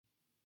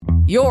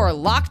Your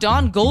Locked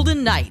On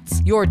Golden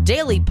Knights, your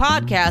daily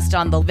podcast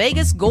on the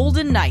Vegas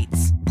Golden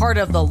Knights, part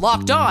of the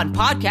Locked On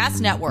Podcast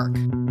Network.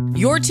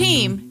 Your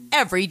team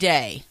every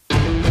day.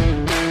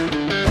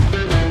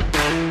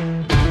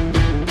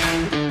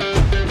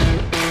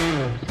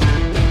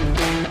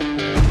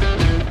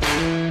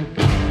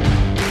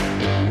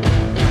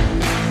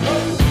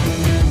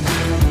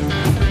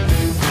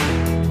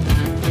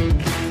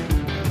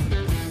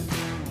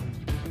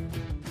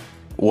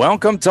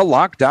 Welcome to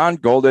Locked On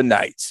Golden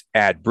Knights.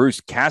 Add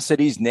Bruce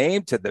Cassidy's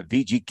name to the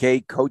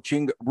VGK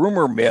coaching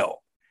rumor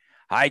mill.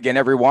 Hi again,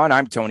 everyone.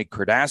 I'm Tony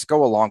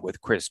Cardasco along with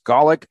Chris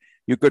Golick.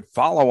 You could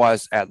follow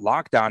us at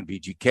Locked On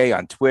VGK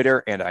on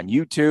Twitter and on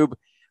YouTube.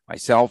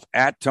 Myself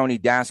at Tony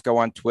Dasco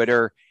on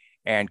Twitter,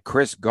 and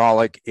Chris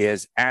Golick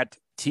is at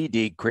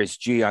TD Chris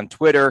G on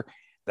Twitter.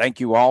 Thank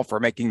you all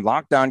for making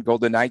Locked On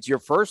Golden Knights your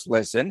first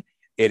listen.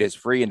 It is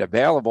free and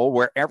available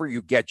wherever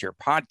you get your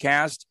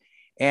podcast.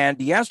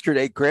 And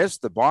yesterday, Chris,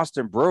 the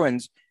Boston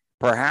Bruins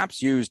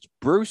perhaps used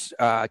Bruce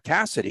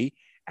Cassidy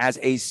as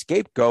a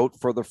scapegoat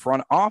for the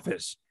front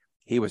office.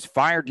 He was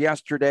fired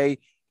yesterday.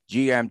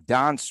 GM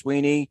Don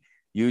Sweeney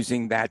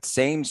using that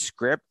same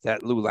script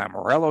that Lou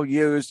Lamoriello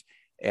used.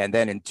 And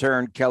then in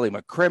turn, Kelly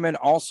McCrimmon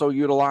also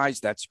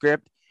utilized that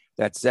script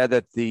that said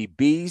that the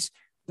Bees,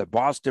 the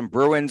Boston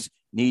Bruins,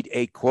 need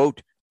a,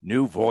 quote,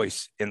 new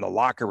voice in the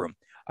locker room.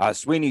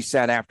 Sweeney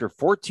said after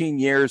 14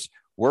 years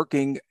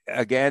working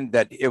again,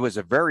 that it was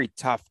a very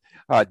tough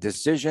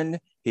decision.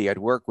 He had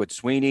worked with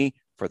Sweeney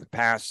for the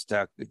past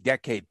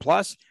decade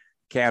plus.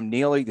 Cam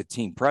Neely, the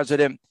team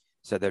president,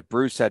 said that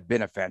Bruce had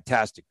been a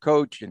fantastic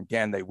coach. And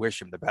again, they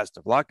wish him the best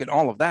of luck and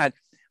all of that.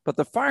 But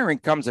the firing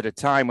comes at a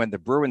time when the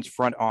Bruins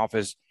front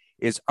office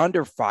is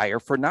under fire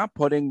for not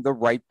putting the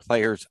right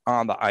players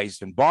on the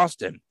ice in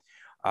Boston.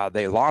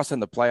 They lost in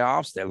the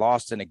playoffs. They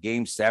lost in a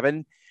Game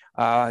 7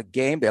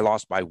 game. They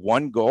lost by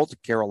 1 goal to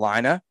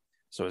Carolina.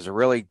 So it was a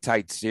really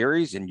tight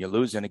series, and you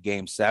lose in a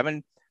Game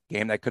 7,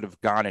 game that could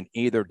have gone in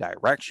either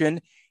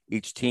direction.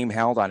 Each team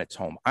held on its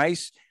home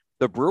ice.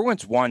 The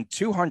Bruins won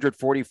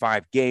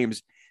 245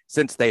 games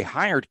since they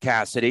hired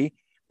Cassidy.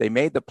 They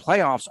made the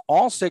playoffs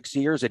all 6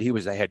 years that he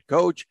was the head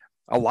coach.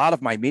 A lot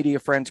of my media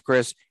friends,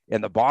 Chris,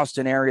 in the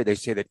Boston area, they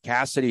say that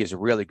Cassidy is a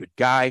really good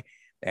guy,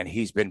 and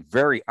he's been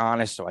very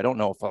honest. So I don't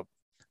know if I'll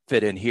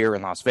fit in here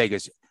in Las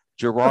Vegas.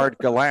 Gerard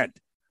Gallant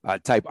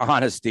type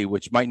honesty,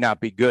 which might not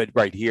be good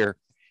right here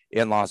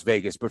in Las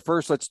Vegas. But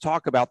first, let's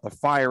talk about the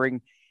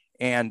firing,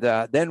 and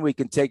then we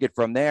can take it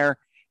from there.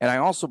 And I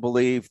also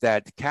believe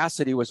that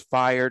Cassidy was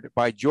fired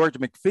by George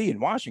McPhee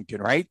in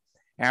Washington, right?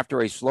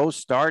 After a slow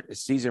start, a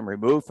season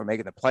removed from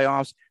making the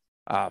playoffs,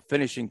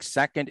 finishing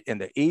second in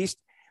the East.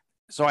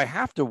 So I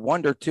have to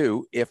wonder,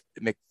 too, if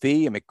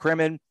McPhee and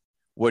McCrimmon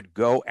would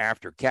go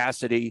after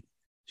Cassidy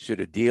should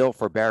a deal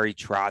for Barry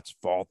Trotz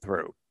fall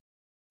through.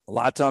 A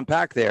lot to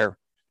unpack there.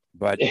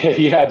 But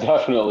yeah,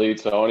 definitely,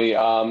 Tony.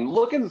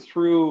 Looking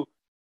through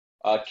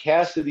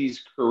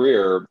Cassidy's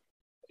career,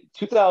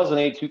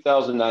 2008,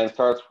 2009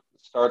 starts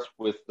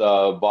with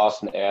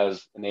Boston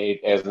as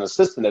an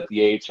assistant at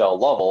the AHL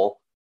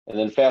level, and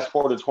then fast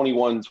forward to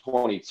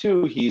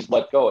 21-22, he's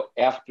let go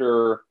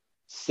after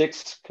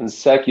 6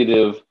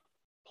 consecutive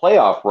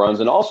playoff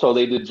runs, and also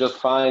they did just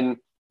fine.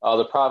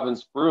 The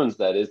Providence Bruins,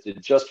 that is,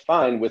 did just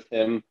fine with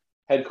him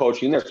head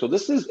coaching there. So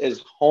this is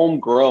as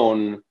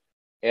homegrown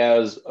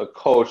as a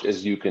coach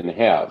as you can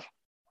have.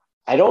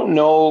 I don't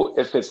know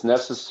if it's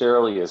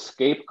necessarily a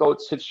scapegoat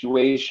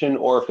situation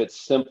or if it's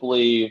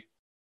simply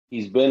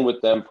he's been with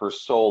them for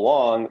so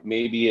long,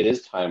 maybe it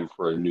is time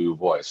for a new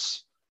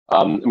voice.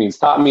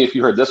 Stop me if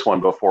you heard this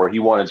one before. He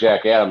won a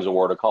Jack Adams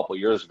Award a couple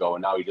of years ago,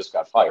 and now he just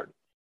got fired.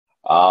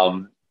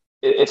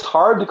 It's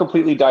hard to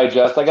completely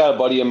digest. I got a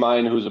buddy of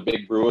mine who's a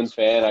big Bruins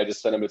fan. I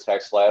just sent him a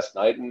text last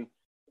night, and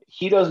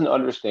he doesn't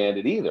understand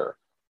it either.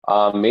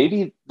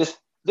 Maybe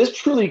this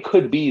truly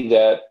could be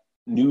that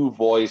new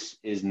voice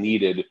is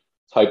needed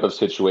type of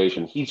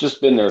situation. He's just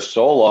been there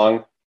so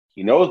long.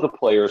 He knows the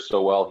players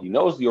so well. He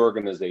knows the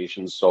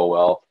organization so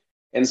well.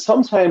 And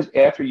sometimes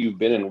after you've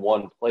been in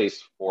one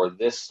place for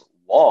this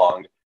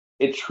long,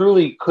 it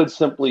truly could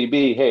simply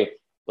be, hey,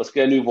 let's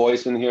get a new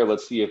voice in here.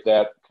 Let's see if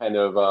that kind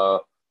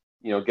of,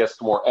 gets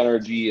some more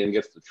energy and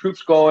gets the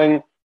troops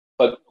going.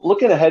 But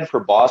looking ahead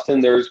for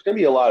Boston, there's going to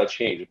be a lot of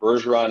change.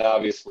 Bergeron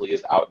obviously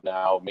is out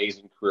now.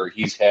 Amazing career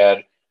he's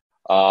had.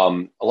 A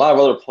lot of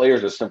other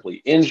players are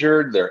simply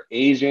injured. They're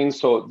aging.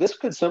 So this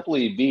could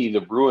simply be the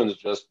Bruins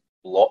just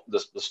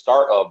the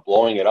start of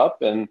blowing it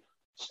up and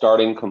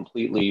starting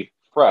completely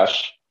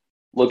fresh.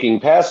 Looking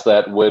past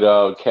that, would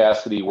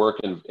Cassidy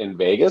work in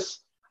Vegas?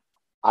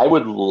 I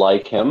would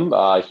like him.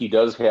 He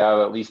does have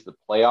at least the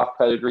playoff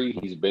pedigree.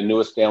 He's been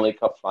to a Stanley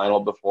Cup final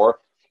before,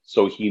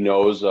 so he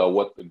knows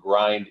what the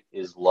grind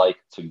is like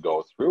to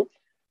go through.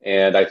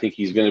 And I think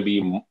he's going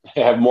to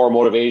have more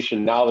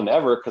motivation now than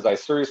ever, because I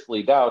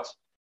seriously doubt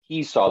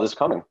he saw this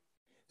coming.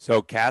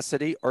 So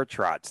Cassidy or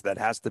Trotz? That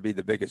has to be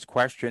the biggest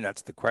question.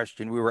 That's the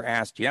question we were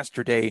asked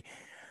yesterday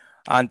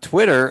on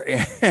Twitter.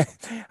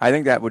 I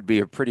think that would be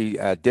a pretty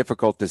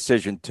difficult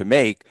decision to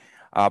make.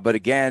 But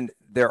again,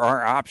 there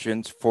are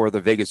options for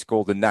the Vegas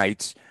Golden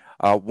Knights.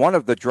 One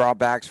of the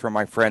drawbacks for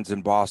my friends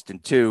in Boston,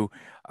 too,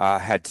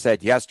 had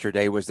said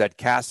yesterday was that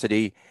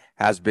Cassidy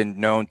has been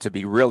known to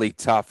be really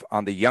tough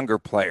on the younger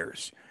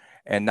players,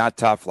 and not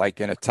tough like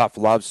in a tough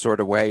love sort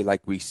of way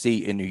like we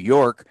see in New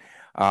York,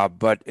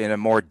 but in a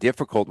more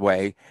difficult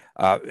way.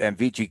 And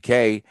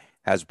VGK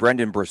has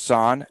Brendan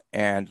Brisson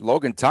and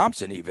Logan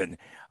Thompson even,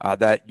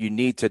 that you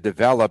need to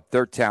develop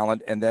their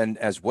talent. And then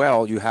as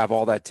well, you have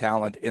all that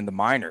talent in the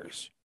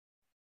minors.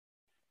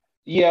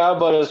 Yeah,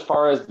 but as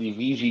far as the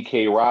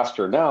VGK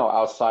roster now,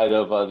 outside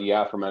of the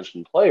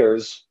aforementioned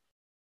players,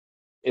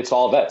 it's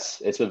all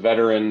vets. It's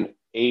a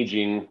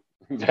aging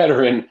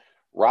veteran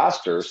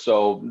roster.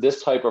 So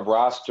this type of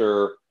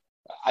roster,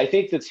 I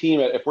think the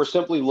team, if we're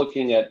simply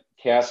looking at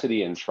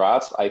Cassidy and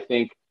Trotz, I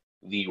think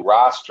the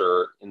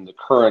roster in the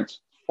current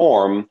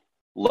form,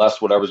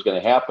 less whatever's going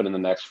to happen in the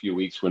next few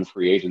weeks when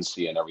free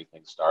agency and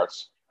everything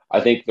starts, I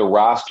think the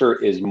roster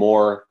is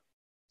more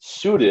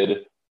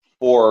suited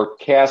for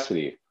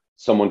Cassidy,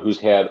 someone who's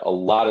had a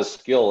lot of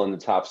skill in the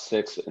top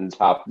 6 and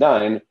top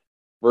 9,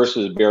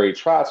 versus Barry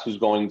Trotz, who's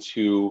going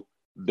to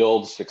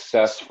build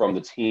success from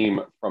the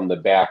team from the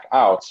back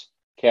out.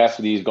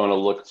 Cassidy is going to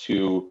look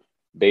to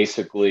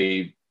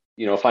basically,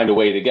 find a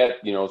way to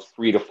get,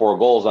 3 to 4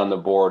 goals on the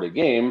board a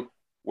game,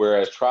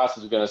 whereas Trotz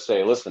is going to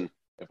say, listen,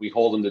 if we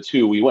hold them to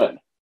 2, we win.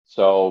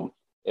 So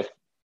if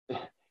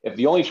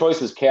the only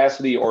choice is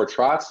Cassidy or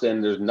Trotz,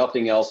 and there's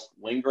nothing else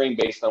lingering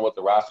based on what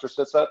the roster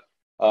sits at,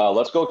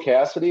 let's go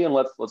Cassidy and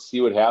let's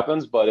see what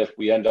happens. But if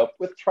we end up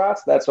with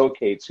Trotz, that's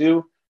okay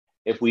too.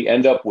 If we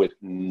end up with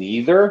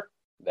neither,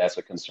 that's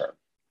a concern.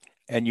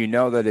 And you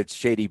know that it's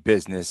shady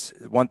business.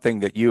 One thing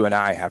that you and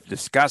I have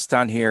discussed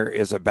on here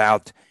is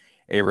about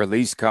a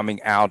release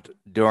coming out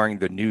during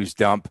the news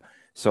dump.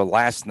 So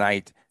last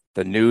night,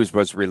 the news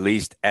was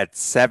released at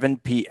 7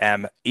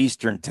 p.m.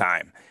 Eastern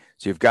time.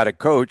 So you've got a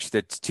coach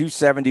that's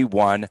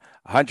 271,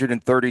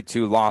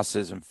 132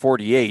 losses and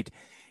 48,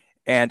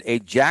 and a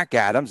Jack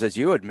Adams, as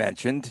you had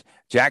mentioned,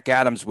 Jack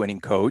Adams winning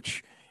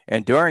coach.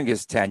 And during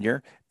his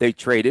tenure, they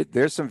traded,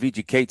 there's some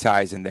VGK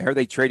ties in there.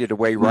 They traded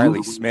away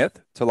Riley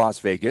Smith to Las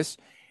Vegas,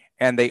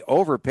 and they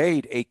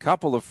overpaid a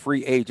couple of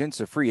free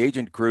agents, a free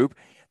agent group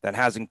that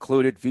has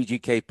included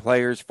VGK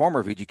players,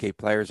 former VGK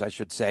players, I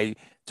should say,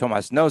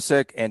 Tomas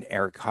Nosek and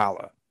Eric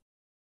Haula.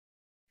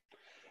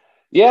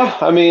 Yeah,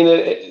 I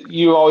mean,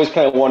 you always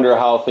kind of wonder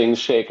how things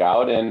shake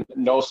out, and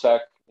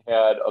Nosek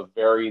had a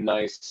very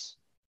nice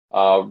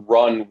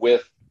run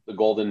with the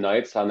Golden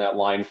Knights on that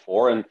line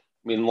 4, and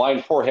I mean,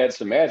 line 4 had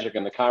some magic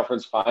in the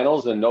conference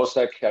finals, and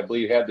Nosek, I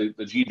believe, had the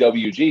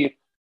GWG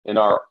in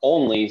our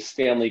only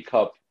Stanley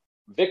Cup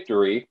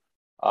victory,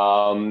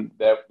 our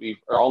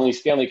only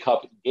Stanley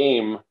Cup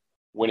game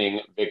winning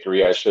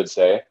victory, I should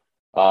say,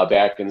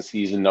 back in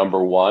season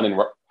number 1.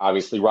 And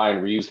obviously,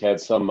 Ryan Reeves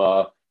had some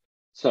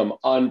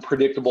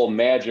unpredictable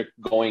magic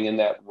going in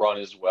that run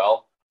as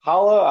well.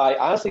 Haula, I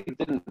honestly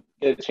didn't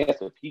get a chance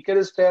to peek at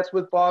his stats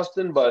with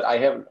Boston, but I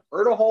haven't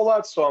heard a whole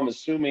lot, so I'm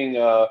assuming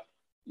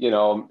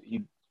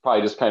he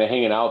probably just kind of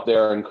hanging out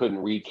there and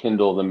couldn't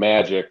rekindle the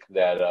magic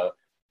that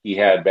he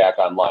had back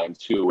on line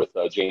 2 with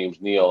James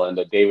Neal and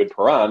David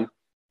Perron.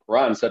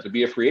 Perron set to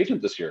be a free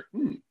agent this year.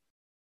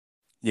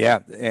 Yeah,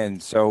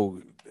 and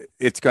so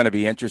it's going to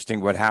be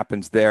interesting what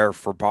happens there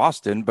for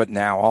Boston. But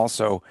now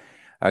also,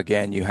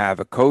 again, you have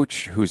a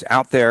coach who's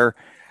out there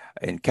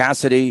in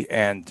Cassidy,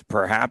 and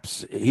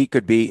perhaps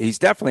he's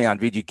definitely on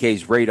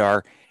VGK's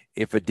radar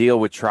if a deal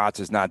with Trotz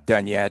is not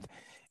done yet.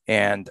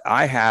 And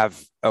I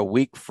have a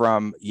week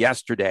from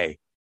yesterday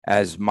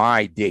as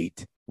my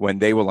date when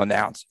they will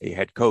announce a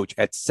head coach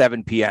at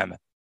 7 p.m.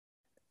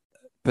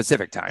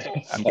 Pacific time.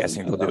 I'm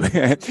guessing they'll do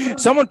it.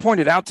 Someone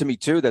pointed out to me,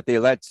 too, that they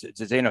let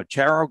Zdeno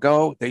Chara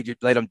go. They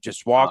just let him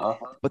just walk.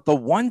 But the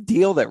one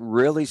deal that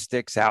really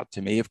sticks out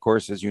to me, of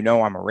course, as you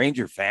know, I'm a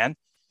Ranger fan,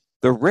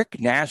 the Rick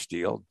Nash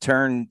deal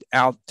turned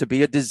out to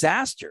be a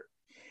disaster.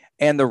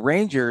 And the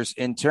Rangers,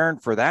 in turn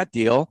for that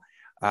deal,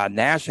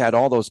 Nash had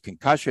all those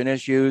concussion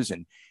issues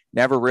and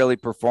never really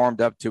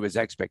performed up to his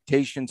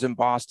expectations in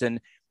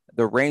Boston.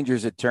 The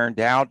Rangers, it turned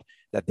out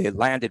that they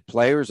landed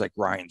players like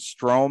Ryan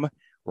Strome,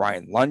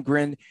 Ryan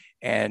Lundgren,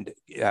 and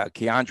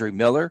Keandre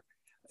Miller.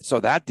 So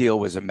that deal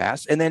was a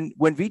mess. And then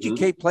when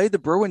VGK played the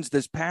Bruins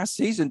this past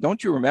season,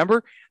 don't you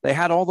remember? They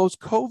had all those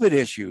COVID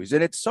issues.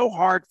 And it's so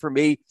hard for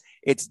me.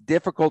 It's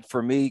difficult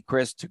for me,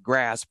 Chris, to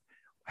grasp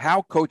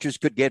how coaches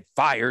could get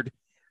fired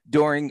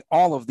during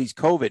all of these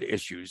COVID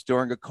issues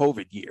during a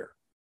COVID year.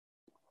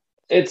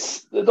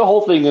 It's the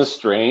whole thing is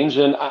strange.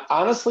 And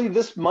honestly,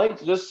 this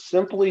might just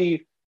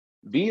simply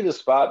be the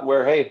spot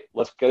where, hey,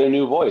 let's get a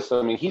new voice.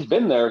 I mean, he's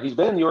been there. He's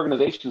been in the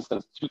organization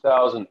since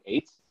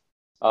 2008.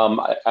 I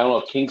don't know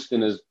if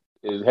Kingston has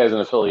an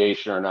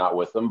affiliation or not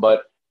with them,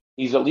 but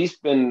he's at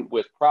least been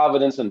with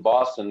Providence and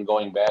Boston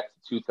going back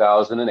to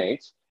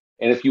 2008.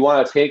 And if you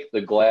want to take the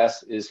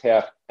glass is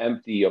half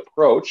empty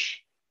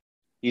approach,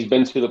 he's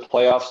been to the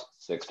playoffs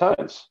 6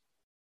 times.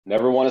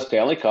 Never won a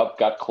Stanley Cup,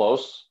 got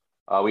close.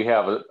 We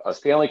have a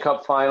Stanley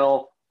Cup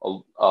final,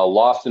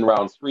 lost in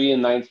round 3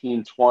 in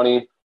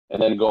 1920,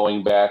 and then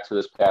going back to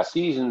this past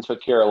season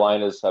took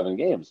Carolina to 7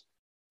 games.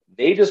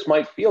 They just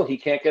might feel he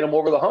can't get him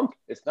over the hump.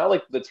 It's not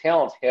like the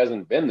talent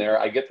hasn't been there.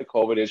 I get the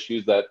COVID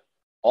issues that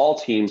all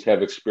teams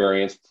have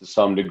experienced to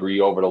some degree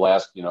over the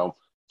last,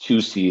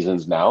 2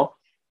 seasons now.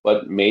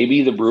 But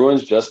maybe the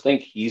Bruins just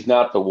think he's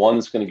not the one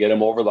that's going to get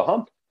him over the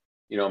hump.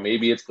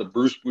 Maybe it's the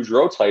Bruce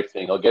Boudreau type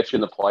thing. He'll get you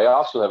in the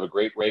playoffs. He'll have a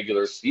great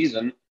regular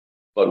season.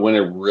 But when it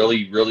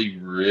really, really,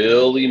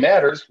 really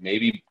matters,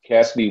 maybe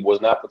Cassidy was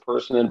not the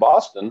person in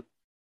Boston.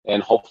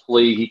 And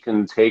hopefully he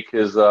can take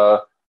his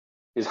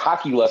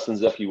hockey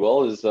lessons, if you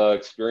will, his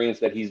experience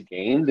that he's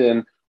gained,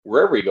 and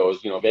wherever he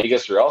goes,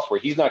 Vegas or elsewhere,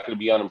 he's not going to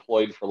be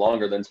unemployed for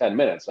longer than 10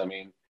 minutes. I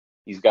mean,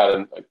 he's got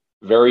a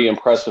very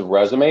impressive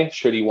resume.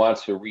 Should he want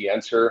to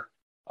re-enter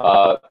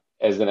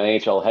as an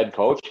NHL head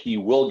coach, he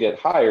will get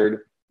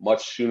hired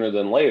much sooner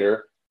than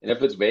later. And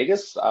if it's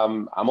Vegas,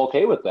 I'm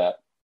okay with that.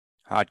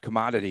 Hot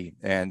commodity,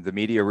 and the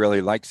media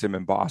really likes him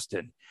in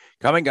Boston.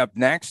 Coming up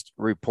next,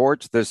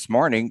 reports this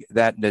morning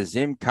that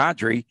Nazem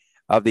Kadri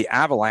of the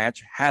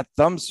Avalanche had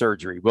thumb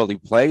surgery. Will he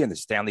play in the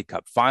Stanley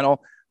Cup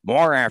Final?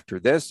 More after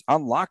this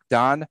on Locked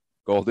On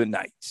Golden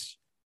Knights.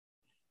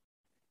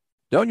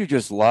 Don't you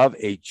just love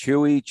a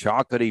chewy,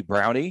 chocolatey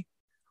brownie?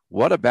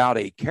 What about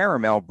a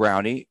caramel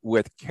brownie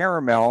with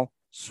caramel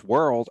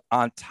swirled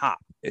on top?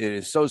 It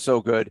is so,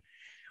 so good.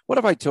 What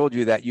if I told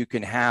you that you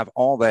can have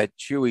all that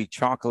chewy,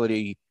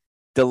 chocolatey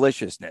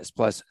deliciousness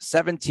plus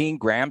 17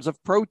 grams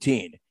of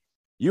protein?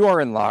 You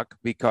are in luck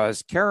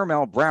because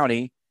caramel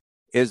brownie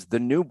is the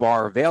new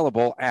bar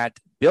available at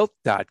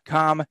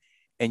built.com,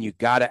 and you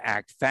got to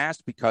act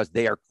fast because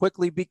they are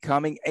quickly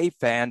becoming a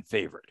fan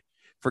favorite.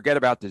 Forget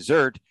about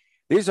dessert.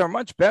 These are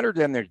much better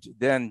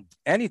than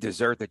any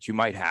dessert that you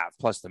might have.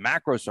 Plus, the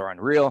macros are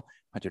unreal: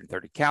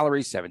 130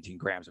 calories, 17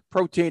 grams of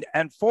protein,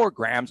 and 4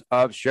 grams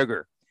of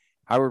sugar.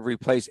 I would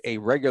replace a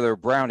regular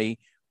brownie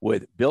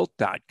with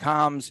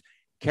built.com's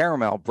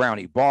caramel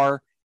brownie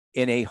bar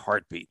in a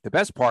heartbeat. The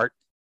best part,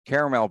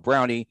 caramel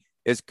brownie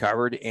is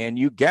covered in,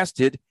 you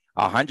guessed it,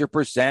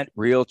 100%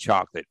 real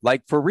chocolate.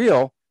 Like for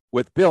real,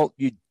 with Built,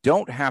 you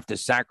don't have to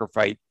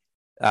sacrifice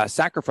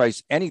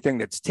anything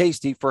that's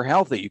tasty for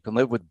healthy. You can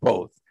live with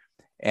both.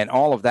 And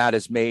all of that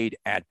is made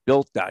at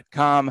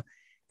Built.com.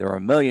 There are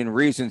a million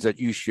reasons that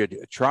you should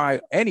try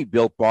any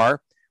Built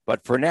bar.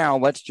 But for now,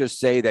 let's just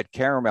say that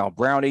caramel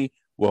brownie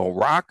will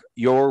rock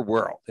your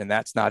world. And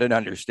that's not an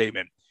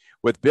understatement.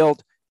 With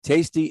Built,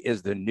 tasty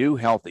is the new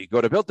healthy.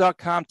 Go to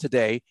Built.com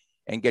today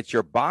and get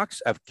your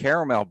box of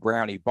caramel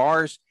brownie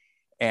bars.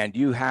 And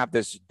you have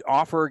this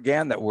offer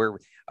again that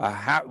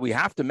we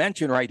have to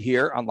mention right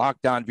here on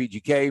Locked On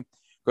VGK.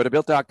 Go to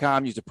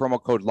Built.com, use the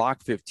promo code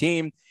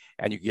LOCK15,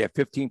 and you can get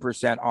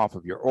 15% off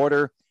of your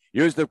order.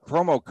 Use the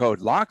promo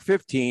code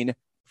LOCK15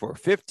 for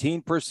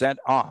 15%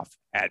 off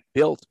at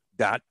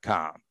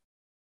Built.com.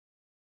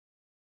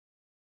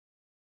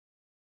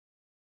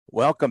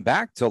 Welcome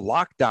back to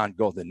Locked On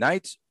Golden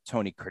Knights.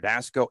 Tony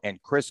Cardasco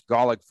and Chris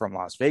Golick from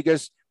Las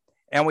Vegas.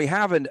 And we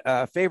have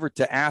a favor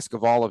to ask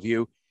of all of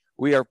you.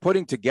 We are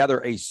putting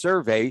together a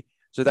survey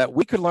so that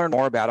we can learn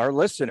more about our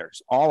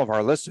listeners, all of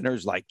our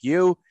listeners like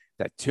you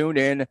that tune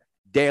in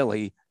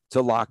daily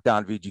to Locked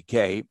On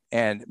VGK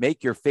and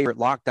make your favorite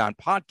Locked On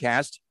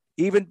podcast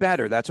even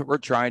better. That's what we're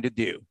trying to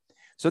do.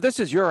 So this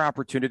is your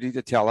opportunity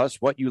to tell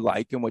us what you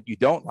like and what you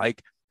don't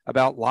like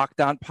about Locked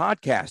On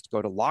Podcast.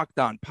 Go to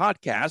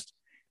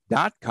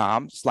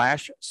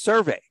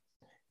lockedonpodcast.com/survey.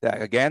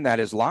 Again, that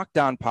is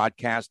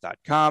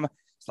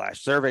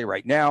lockedonpodcast.com/survey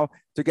right now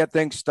to get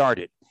things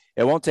started.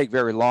 It won't take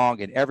very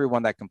long, and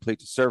everyone that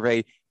completes a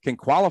survey can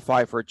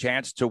qualify for a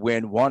chance to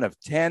win one of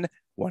 10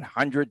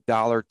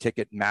 $100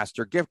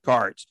 Ticketmaster gift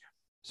cards.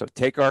 So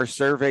take our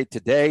survey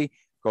today.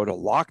 Go to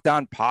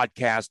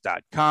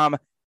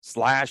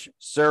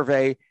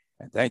lockedonpodcast.com/survey.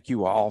 And thank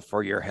you all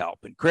for your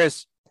help. And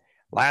Chris,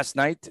 last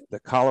night, the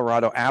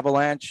Colorado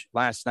Avalanche,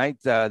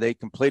 they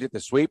completed the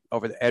sweep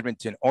over the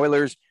Edmonton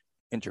Oilers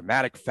in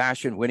dramatic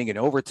fashion, winning in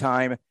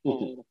overtime.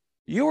 Mm-hmm.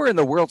 You were in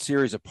the World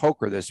Series of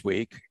Poker this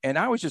week, and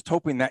I was just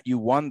hoping that you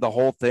won the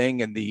whole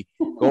thing and the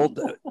gold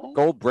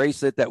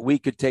bracelet that we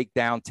could take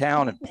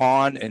downtown and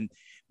pawn and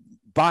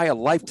buy a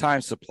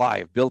lifetime supply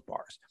of Built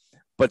Bars.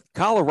 But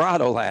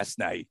Colorado last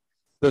night,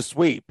 the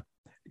sweep.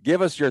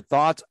 Give us your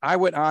thoughts. I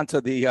went on to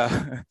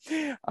their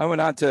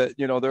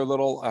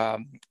little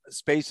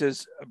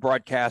Spaces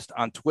broadcast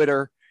on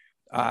Twitter,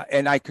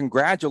 and I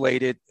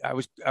congratulated. I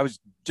was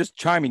just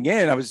chiming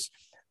in. I was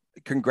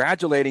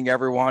congratulating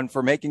everyone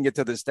for making it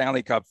to the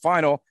Stanley Cup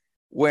Final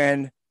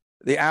when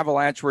the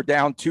Avalanche were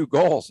down 2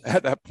 goals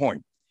at that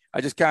point.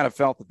 I just kind of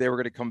felt that they were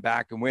going to come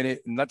back and win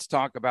it. And let's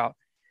talk about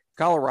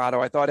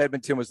Colorado. I thought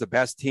Edmonton was the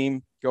best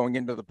team going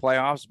into the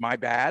playoffs. My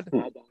bad.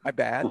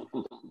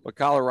 But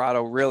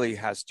Colorado really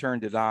has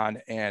turned it on.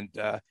 And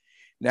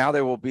now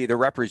they will be the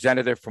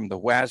representative from the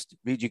West.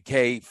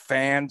 VGK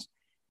fans,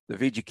 the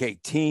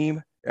VGK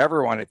team,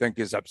 everyone I think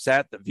is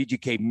upset. The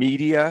VGK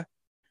media,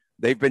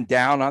 they've been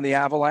down on the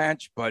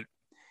Avalanche, but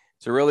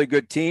It's a really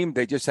good team.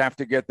 They just have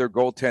to get their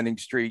goaltending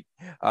straight,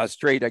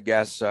 I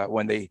guess,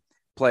 when they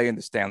play in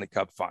the Stanley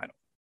Cup final.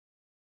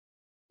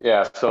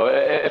 Yeah, so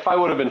if I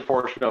would have been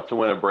fortunate enough to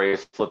win a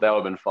bracelet, that would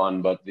have been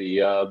fun. But the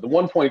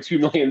 $1.2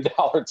 million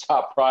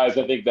top prize,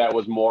 I think that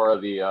was more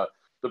of the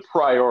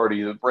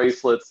priority, the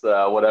bracelets,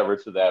 whatever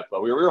to that.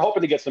 But we were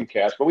hoping to get some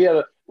cash, but we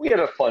had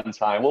a fun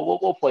time.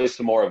 We'll play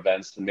some more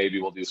events, and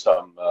maybe we'll do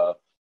some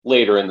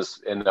later in the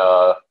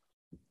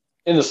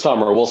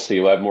summer. We'll see.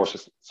 We'll have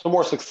some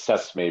more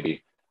success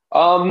maybe.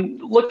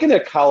 Looking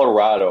at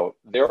Colorado,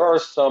 there are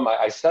some.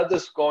 I said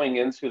this going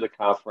into the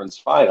conference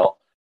final.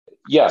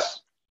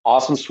 Yes.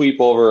 Awesome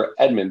sweep over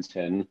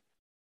Edmonton.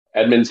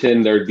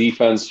 Edmonton, their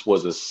defense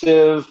was a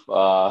sieve.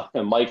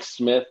 And Mike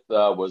Smith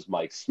was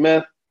Mike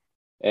Smith.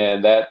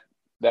 And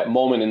that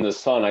moment in the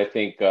sun, I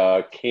think,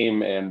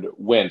 came and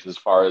went as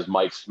far as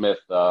Mike Smith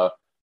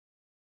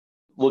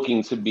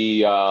looking to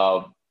be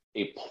a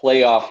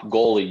playoff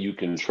goalie you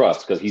can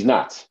trust, because he's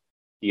not.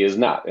 He is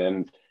not.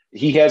 And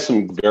he had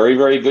some very,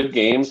 very good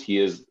games. He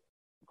is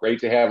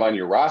great to have on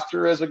your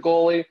roster as a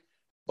goalie.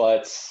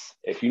 But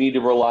if you need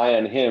to rely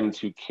on him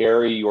to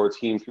carry your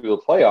team through the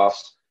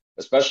playoffs,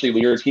 especially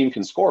when your team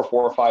can score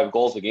 4 or 5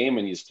 goals a game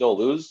and you still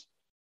lose,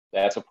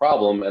 that's a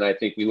problem. And I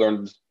think we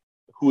learned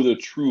who the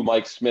true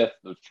Mike Smith,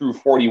 the true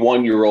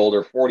 41-year-old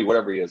or 40,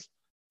 whatever he is,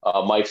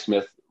 Mike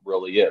Smith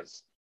really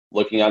is.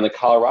 Looking on the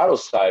Colorado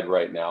side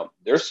right now,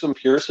 there's some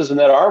Pierces in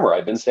that armor.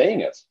 I've been saying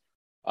it.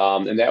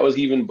 And that was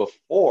even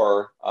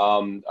before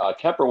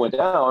Kemper went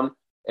down.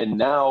 And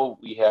now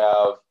we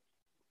have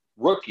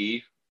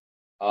rookie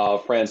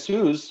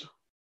Francouz.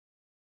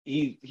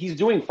 He's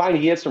doing fine.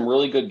 He had some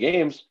really good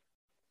games.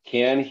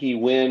 Can he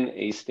win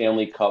a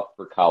Stanley Cup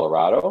for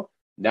Colorado?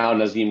 Now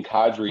Nazem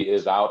Kadri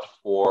is out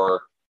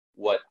for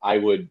what I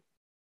would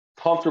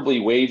comfortably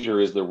wager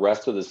is the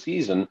rest of the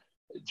season.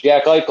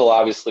 Jack Eichel,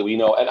 obviously, we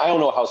know, and I don't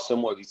know how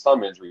similar these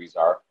thumb injuries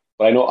are,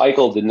 but I know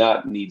Eichel did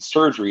not need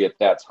surgery at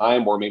that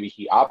time, or maybe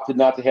he opted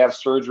not to have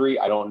surgery.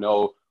 I don't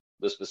know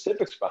the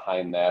specifics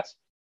behind that,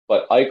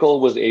 but Eichel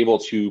was able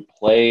to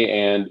play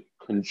and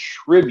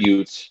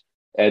contribute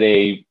at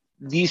a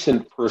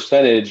decent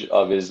percentage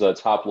of his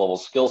top-level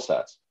skill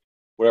sets.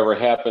 Whatever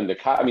happened to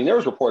Kadri, there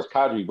was reports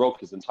Kadri broke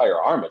his entire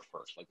arm at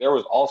first. Like, there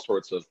was all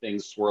sorts of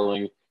things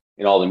swirling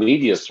in all the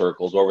media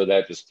circles over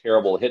that just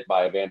terrible hit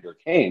by Evander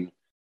Kane.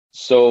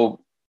 So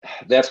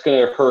that's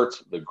going to hurt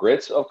the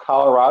grit of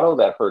Colorado.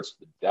 That hurts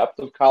the depth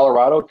of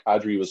Colorado.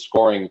 Kadri was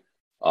scoring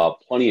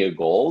plenty of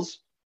goals.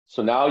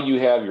 So now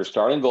you have your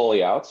starting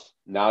goalie out.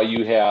 Now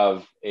you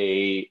have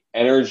a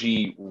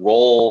energy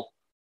role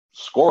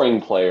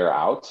scoring player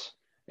out,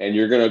 and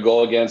you're going to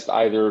go against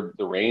either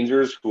the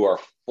Rangers, who are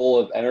full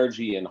of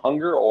energy and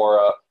hunger,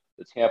 or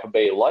the Tampa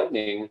Bay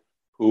Lightning,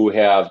 who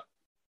have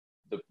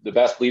the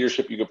best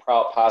leadership you could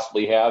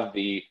possibly have,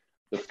 the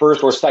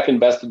first or second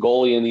best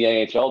goalie in the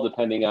NHL,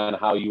 depending on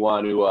how you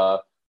want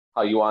to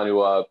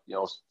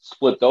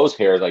split those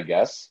hairs, I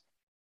guess.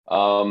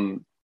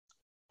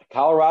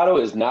 Colorado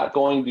is not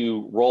going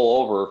to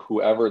roll over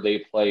whoever they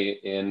play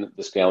in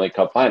the Stanley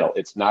Cup final.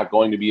 It's not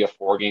going to be a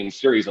 4-game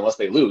series unless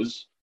they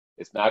lose.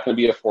 It's not going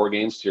to be a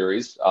 4-game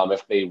series.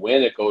 If they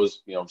win, it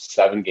goes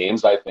 7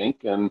 games, I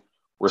think, and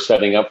we're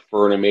setting up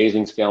for an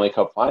amazing Stanley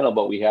Cup final.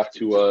 But we have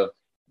to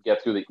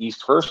get through the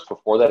East first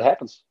before that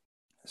happens.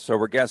 So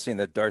we're guessing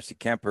that Darcy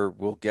Kemper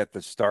will get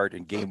the start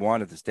in Game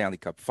 1 of the Stanley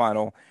Cup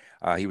final.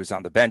 He was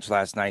on the bench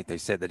last night. They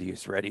said that he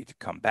was ready to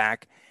come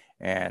back.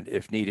 And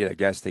if needed, I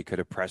guess they could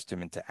have pressed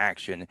him into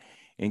action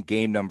in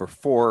game number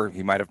 4.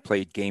 He might have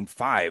played game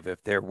 5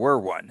 if there were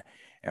one.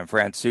 And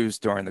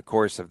Francouz, during the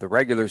course of the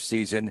regular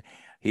season,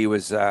 he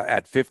was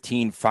at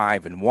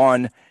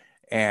 15-5-1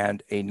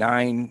 and a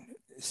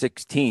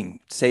 .916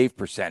 save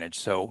percentage.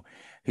 So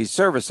he's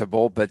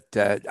serviceable, but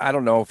I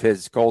don't know if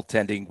his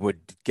goaltending would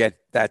get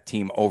that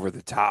team over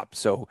the top.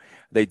 So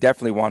they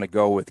definitely want to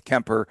go with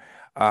Kemper,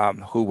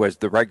 who was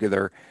the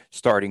regular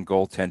starting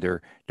goaltender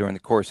during the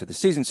course of the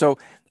season. So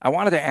I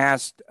wanted to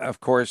ask, of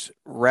course,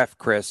 Ref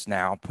Chris,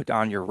 now put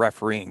on your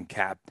refereeing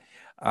cap,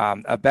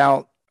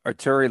 about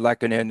Artturi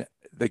Lehkonen,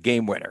 the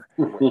game winner.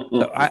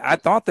 So I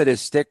thought that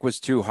his stick was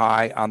too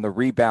high on the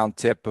rebound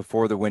tip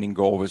before the winning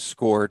goal was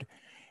scored.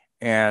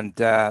 And,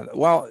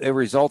 it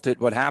resulted,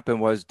 what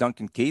happened was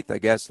Duncan Keith, I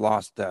guess,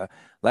 lost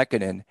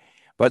Lehkonen.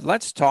 But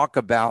let's talk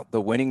about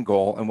the winning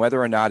goal and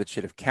whether or not it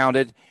should have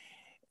counted.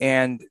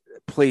 And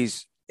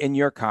please, in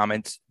your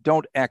comments,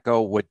 don't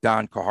echo what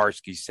Don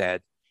Koharski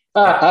said.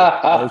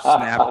 Oh,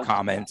 snap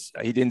comments.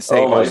 He didn't say,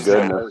 oh my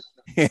goodness.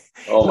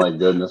 Oh my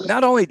goodness.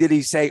 Not only did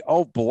he say,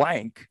 oh,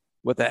 blank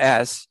with the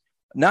S,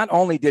 not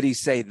only did he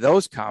say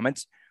those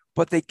comments,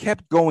 but they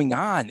kept going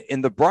on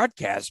in the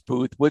broadcast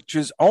booth, which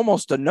is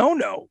almost a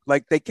no-no.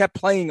 Like, they kept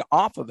playing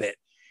off of it.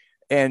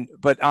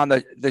 But on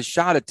the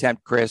shot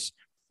attempt, Chris,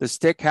 the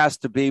stick has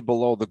to be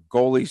below the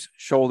goalie's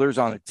shoulders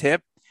on the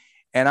tip.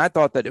 And I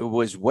thought that it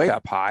was way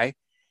up high,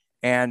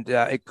 and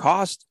it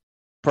cost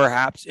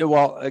perhaps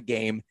a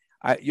game.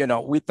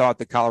 We thought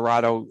that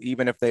Colorado,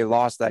 even if they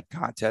lost that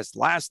contest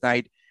last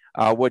night,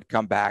 would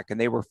come back, and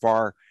they were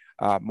far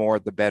more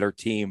the better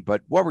team.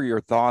 But what were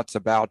your thoughts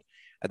about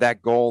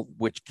that goal,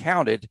 which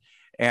counted,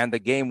 and the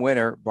game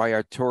winner by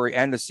Artturi,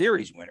 and the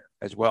series winner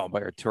as well by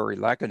Artturi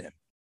Lehkonen?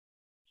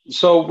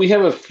 So we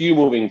have a few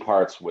moving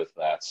parts with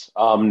that.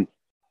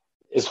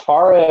 As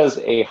far as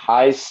a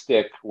high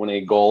stick when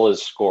a goal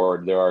is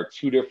scored, there are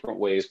two different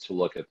ways to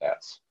look at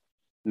that.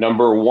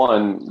 Number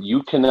one,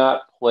 you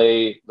cannot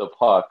play the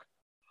puck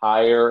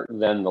higher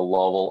than the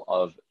level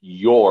of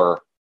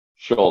your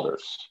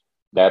shoulders.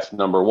 That's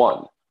number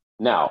one.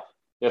 Now,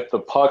 if the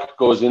puck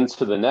goes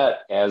into the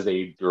net as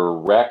a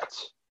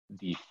direct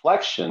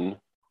deflection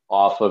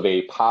off of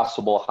a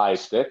possible high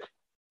stick,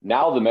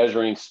 now the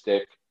measuring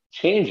stick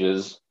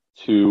changes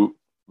to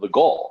the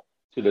goal,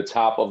 to the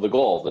top of the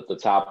goal, at the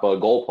top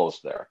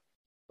goalpost there,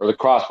 or the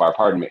crossbar,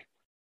 pardon me.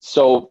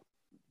 So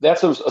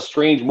that's a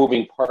strange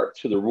moving part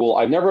to the rule.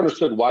 I've never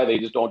understood why they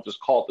don't just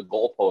call it the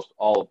goalpost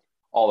all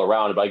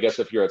around. But I guess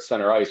if you're at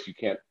center ice, you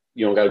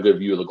don't got a good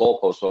view of the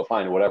goalpost, so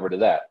fine, whatever to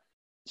that.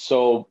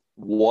 So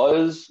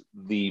was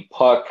the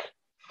puck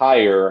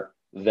higher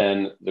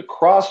than the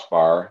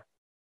crossbar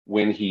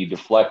when he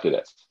deflected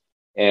it?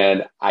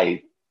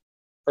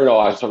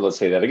 Let's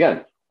say that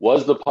again.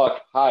 Was the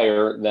puck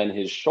higher than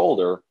his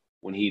shoulder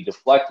when he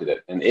deflected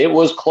it? And it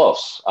was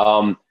close.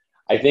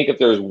 I think if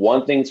there's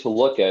one thing to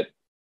look at,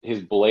 his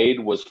blade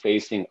was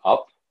facing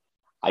up.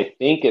 I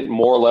think it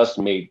more or less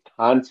made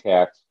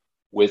contact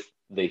with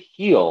the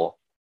heel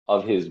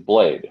of his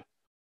blade.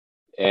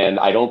 And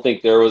I don't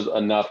think there was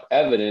enough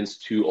evidence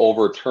to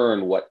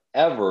overturn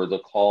whatever the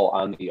call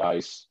on the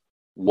ice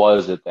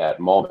was at that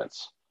moment.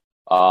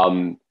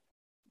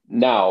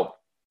 Now,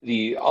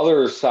 the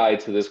other side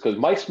to this, because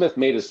Mike Smith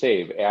made a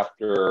save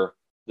after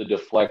the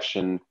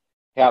deflection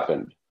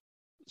happened.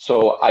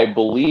 So I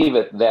believe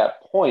at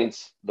that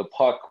point, the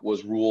puck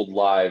was ruled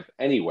live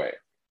anyway.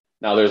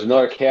 Now, there's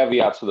another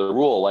caveat to the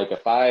rule. Like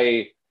if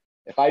I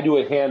do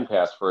a hand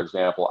pass, for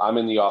example, I'm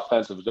in the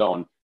offensive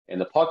zone and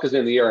the puck is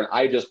in the air and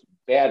I just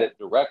bat it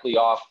directly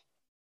off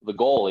the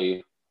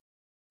goalie,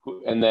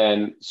 and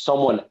then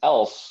someone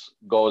else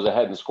goes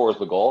ahead and scores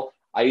the goal.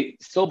 I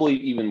still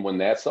believe even when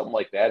something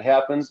like that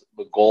happens,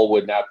 the goal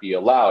would not be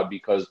allowed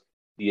because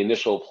the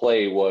initial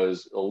play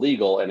was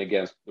illegal and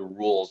against the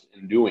rules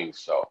in doing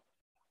so.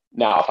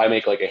 Now, if I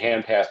make like a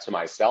hand pass to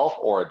myself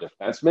or a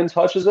defenseman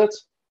touches it,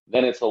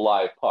 then it's a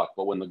live puck.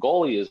 But when the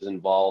goalie is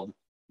involved,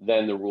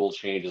 then the rule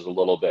changes a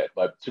little bit.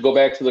 But to go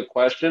back to the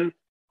question,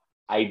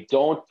 I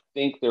don't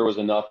think there was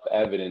enough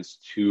evidence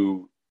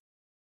to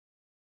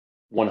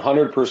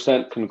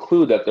 100%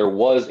 conclude that there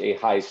was a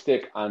high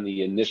stick on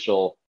the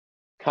initial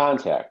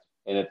contact.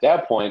 And at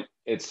that point,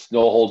 it's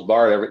no holds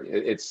barred.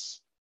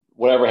 It's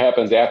whatever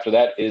happens after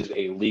that is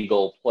a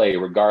legal play,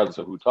 regardless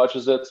of who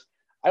touches it.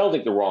 I don't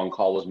think the wrong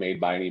call was made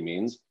by any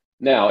means.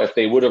 Now, if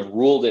they would have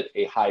ruled it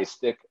a high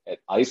stick at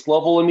ice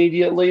level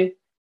immediately,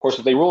 of course,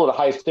 if they rule it a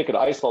high stick at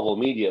ice level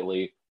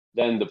immediately,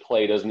 then the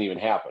play doesn't even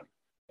happen.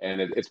 And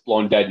it's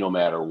blown dead no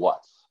matter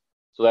what.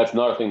 So that's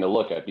another thing to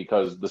look at,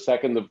 because the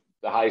second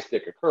the high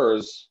stick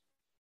occurs,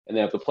 and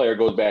then if the player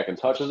goes back and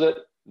touches it,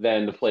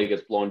 then the play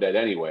gets blown dead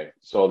anyway.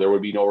 So there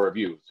would be no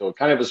review. So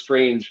kind of a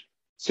strange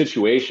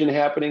situation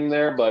happening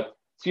there. But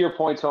to your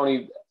point,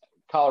 Tony,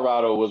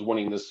 Colorado was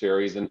winning this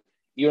series. And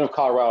even if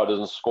Colorado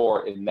doesn't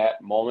score in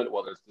that moment,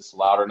 whether it's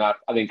disallowed or not,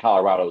 I think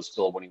Colorado is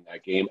still winning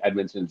that game.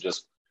 Edmonton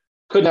just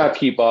could not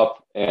keep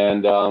up.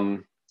 And,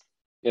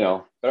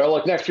 better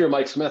luck next year,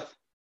 Mike Smith.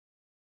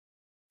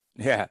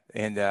 Yeah,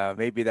 and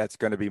maybe that's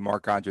going to be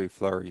Marc-Andre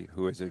Fleury,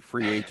 who is a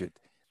free agent.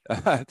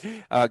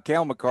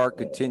 Cale Makar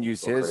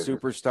continues his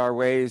superstar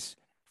ways.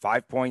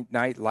 5-point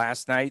night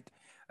last night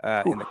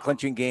in the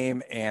clinching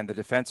game, and the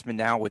defenseman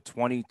now with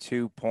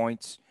 22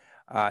 points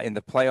in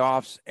the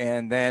playoffs.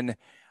 And then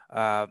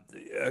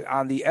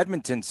on the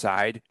Edmonton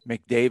side,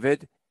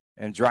 McDavid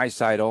and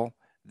Draisaitl,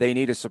 they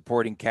need a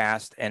supporting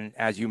cast. And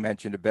as you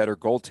mentioned, a better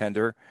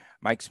goaltender.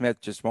 Mike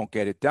Smith just won't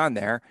get it done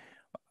there.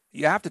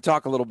 You have to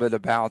talk a little bit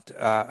about,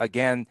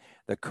 again,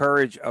 the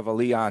courage of a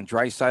Leon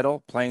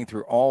Draisaitl playing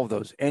through all of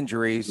those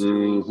injuries.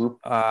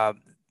 Mm-hmm.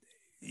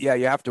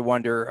 You have to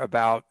wonder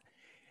about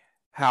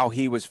how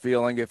he was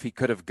feeling, if he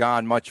could have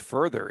gone much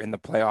further in the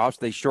playoffs.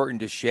 They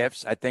shortened his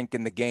shifts, I think,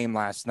 in the game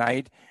last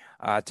night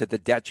to the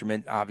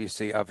detriment,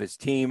 obviously, of his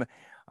team.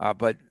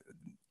 But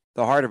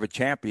the heart of a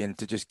champion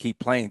to just keep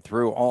playing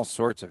through all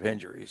sorts of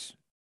injuries.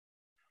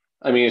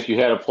 I mean, if you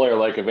had a player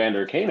like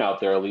Evander Kane out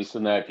there, at least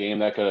in that game,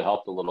 that could have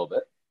helped a little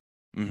bit.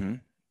 Mm-hmm.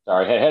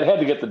 Sorry, had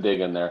to get the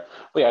dig in there.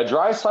 But yeah,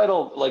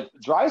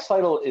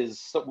 Draisaitl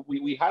is,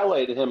 we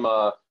highlighted him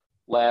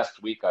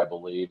last week, I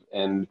believe,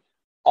 and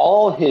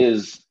all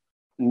his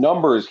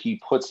numbers he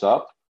puts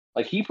up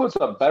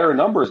better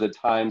numbers at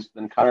times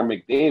than Connor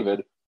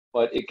McDavid,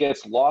 but it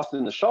gets lost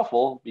in the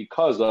shuffle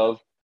because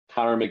of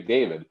Connor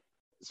McDavid.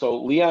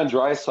 So Leon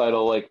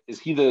Draisaitl, is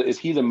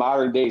he the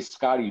modern day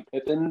Scottie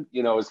Pippen?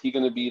 Is he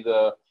going to be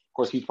of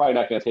course, he's probably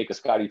not going to take a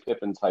Scottie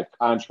Pippen type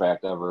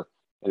contract ever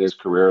in his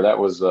career. That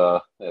was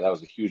a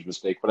huge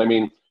mistake. But I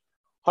mean,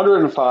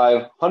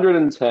 105,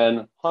 110,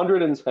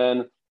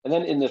 110, and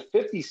then in the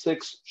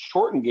 56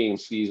 shortened game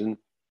season,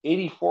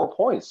 84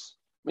 points.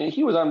 I mean,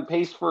 he was on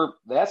pace for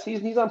that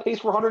season. He's on pace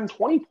for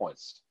 120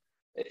 points.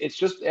 It's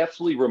just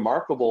absolutely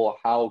remarkable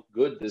how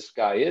good this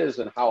guy is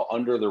and how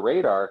under the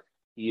radar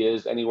he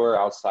is anywhere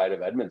outside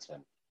of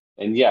Edmonton.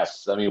 And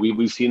yes, I mean,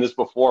 we've seen this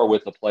before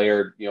with a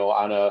player,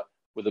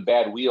 with a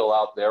bad wheel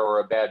out there or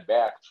a bad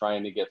back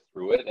trying to get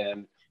through it.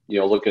 And,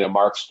 looking at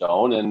Mark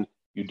Stone, and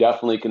you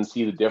definitely can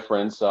see the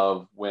difference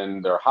of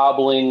when they're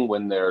hobbling,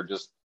 when they're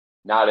just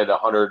not at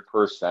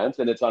 100%.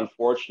 And it's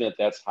unfortunate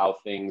that's how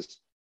things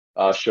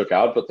shook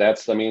out. But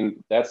that's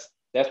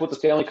what the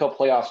Stanley Cup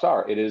playoffs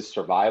are. It is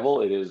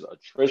survival. It is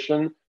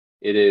attrition.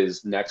 It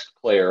is next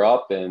player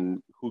up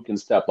and who can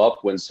step up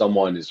when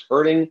someone is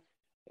hurting.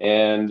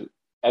 And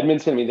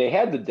Edmonton, I mean, they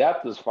had the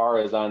depth as far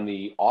as on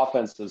the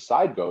offensive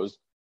side goes,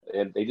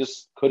 and they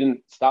just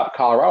couldn't stop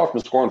Colorado from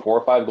scoring 4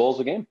 or 5 goals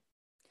a game.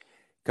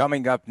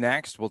 Coming up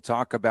next, we'll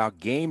talk about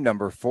game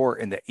number 4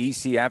 in the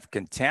ECF.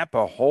 Can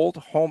Tampa hold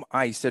home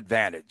ice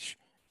advantage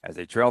as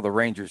they trail the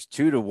Rangers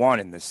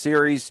 2-1 in the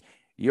series?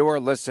 You are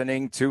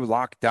listening to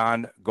Locked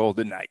On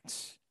Golden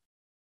Knights.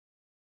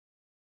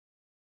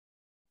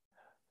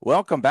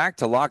 Welcome back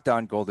to Locked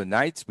On Golden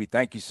Knights. We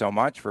thank you so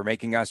much for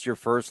making us your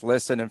first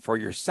listen. And for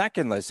your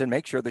second listen,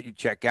 make sure that you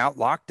check out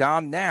Locked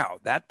On Now,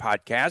 that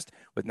podcast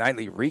with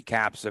nightly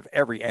recaps of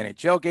every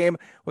NHL game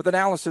with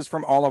analysis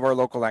from all of our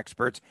local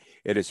experts.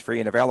 It is free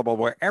and available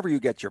wherever you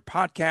get your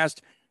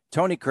podcast.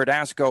 Tony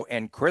Cardasco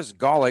and Chris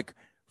Golick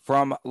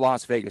from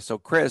Las Vegas. So,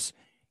 Chris,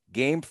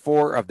 Game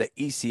 4 of the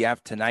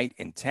ECF tonight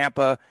in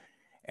Tampa,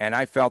 and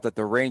I felt that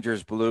the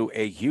Rangers blew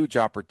a huge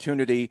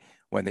opportunity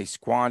when they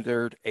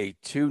squandered a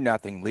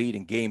 2-0 lead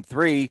in Game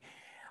 3.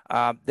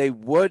 They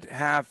would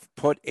have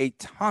put a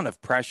ton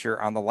of pressure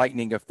on the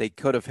Lightning if they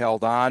could have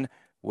held on,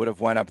 would have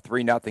went up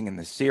 3-0 in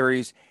the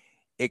series.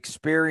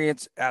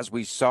 Experience, as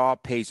we saw,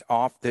 pays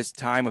off this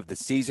time of the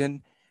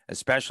season,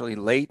 especially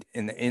late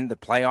in the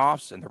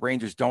playoffs, and the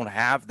Rangers don't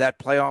have that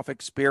playoff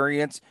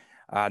experience,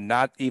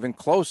 not even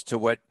close to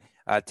what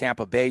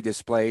Tampa Bay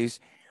displays.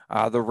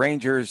 The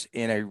Rangers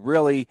in a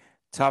really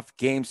tough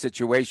game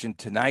situation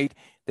tonight.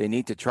 They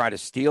need to try to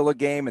steal a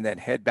game and then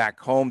head back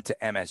home to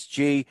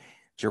MSG.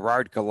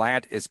 Gerard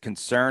Gallant is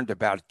concerned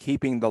about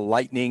keeping the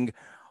Lightning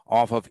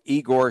off of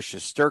Igor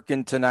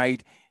Shesterkin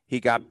tonight.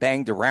 He got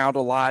banged around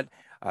a lot.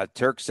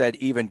 Turk said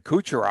even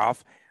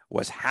Kucherov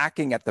was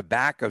hacking at the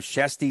back of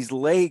Shesty's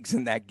legs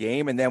in that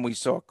game. And then we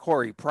saw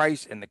Corey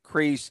Price in the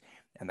crease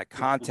and the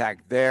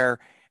contact there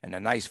and a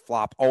nice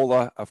flop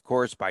Ola, of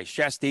course, by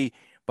Shesty.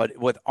 But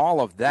with all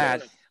of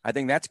that, I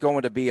think that's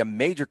going to be a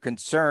major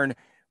concern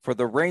for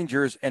the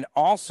Rangers. And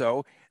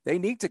also, they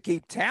need to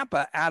keep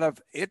Tampa out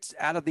of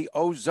the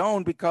O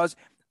zone because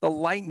the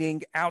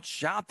Lightning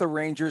outshot the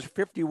Rangers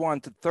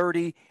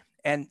 51-30,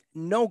 and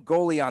no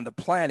goalie on the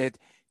planet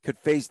could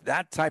face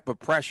that type of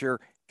pressure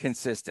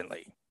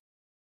consistently.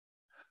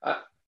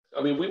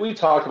 I mean, we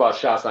talked about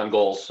shots on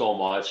goal so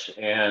much,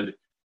 and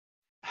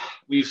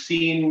we've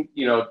seen,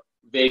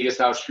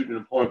 Vegas outshoot an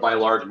opponent by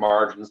large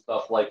margins,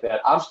 stuff like that.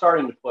 I'm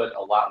starting to put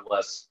a lot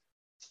less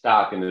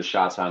stock into the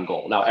shots on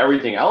goal. Now,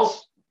 everything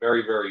else,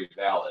 very, very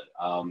valid.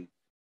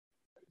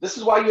 This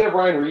is why you have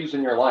Ryan Reeves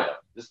in your lineup.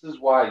 This is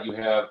why you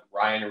have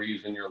Ryan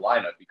Reeves in your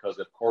lineup, because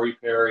if Corey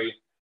Perry,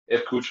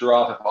 if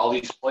Kucherov, if all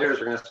these players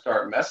are going to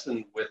start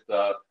messing with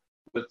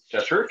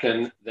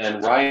Shesterkin,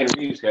 then Ryan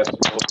Reeves has to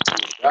go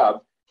do his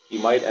job. He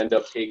might end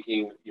up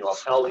taking a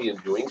penalty in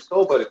doing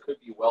so, but it could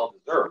be well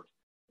deserved.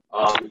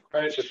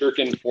 Credit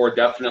Shesterkin for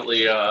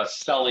definitely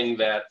selling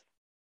that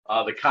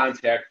the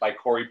contact by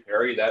Corey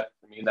Perry. That's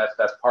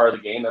part of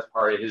the game. That's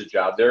part of his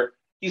job there.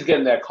 He's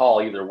getting that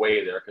call either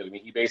way there because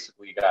he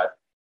basically got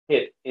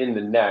hit in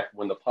the neck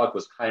when the puck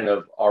was kind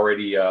of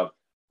already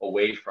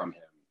away from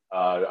him.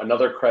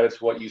 Another credit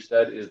to what you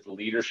said is the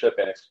leadership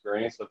and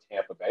experience of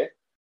Tampa Bay.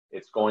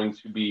 It's going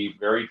to be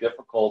very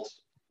difficult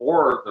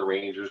for the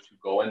Rangers to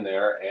go in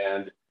there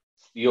and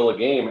steal a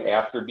game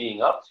after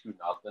being up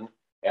 2-0,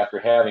 after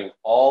having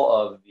all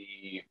of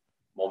the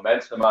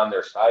momentum on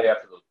their side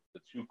after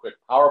the 2 quick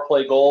power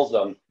play goals.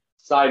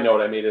 Side note,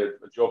 I made a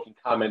joking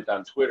comment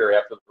on Twitter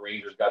after the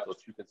Rangers got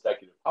those 2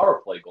 consecutive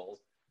power play goals.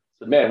 I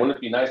said, man, wouldn't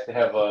it be nice to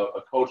have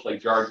a coach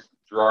like Gerard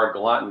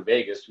Gallant in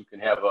Vegas who can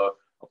have a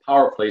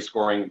power play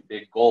scoring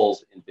big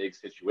goals in big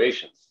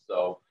situations?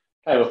 So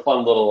kind of a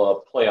fun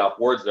little play off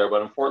words there.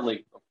 But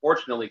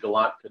unfortunately,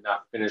 Gallant could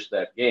not finish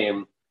that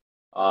game.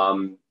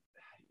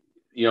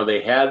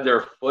 They had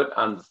their foot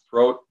on the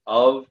throat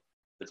of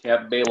the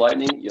Tampa Bay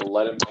Lightning. You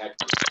let them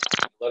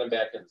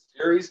back in the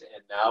series,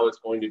 and now it's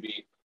going to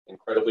be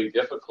incredibly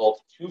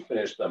difficult to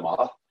finish them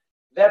off.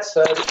 That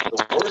said,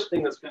 the worst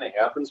thing that's going to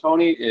happen,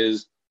 Tony,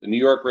 is the New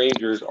York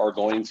Rangers are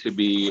going to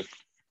be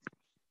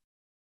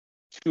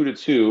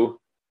 2-2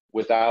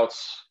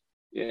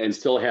 and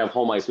still have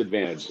home ice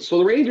advantage. So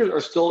the Rangers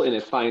are still in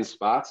a fine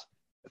spot.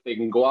 If they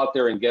can go out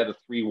there and get a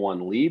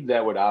 3-1 lead,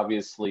 that would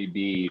obviously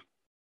be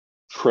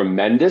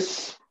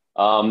tremendous.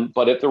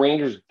 But if the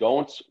Rangers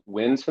don't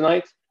win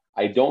tonight,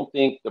 I don't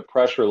think the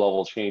pressure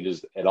level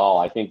changes at all.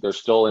 I think they're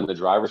still in the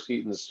driver's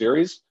seat in the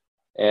series.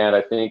 And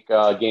I think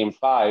Game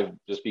 5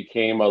 just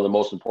became the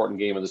most important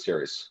game of the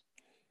series.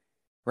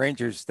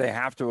 Rangers, they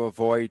have to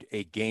avoid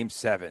a Game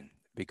 7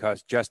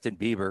 because Justin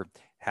Bieber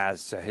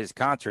has his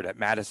concert at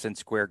Madison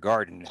Square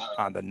Garden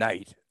on the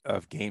night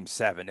of Game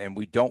 7, and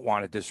we don't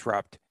want to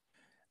disrupt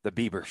the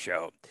Bieber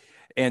show.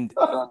 And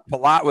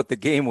Palat with the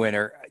game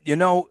winner.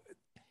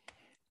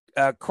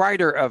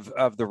 Kreider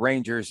of the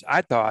Rangers,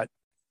 I thought,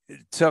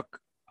 took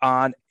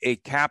on a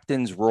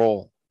captain's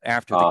role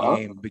after the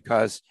game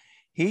because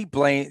he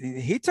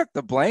took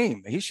the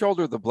blame. He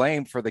shouldered the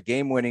blame for the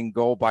game-winning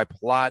goal by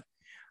Palat,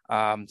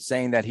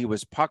 saying that he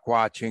was puck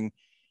watching.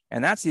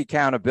 And that's the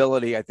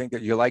accountability I think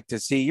that you like to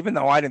see, even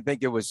though I didn't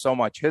think it was so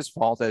much his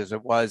fault as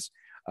it was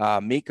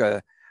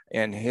Mika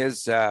and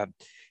his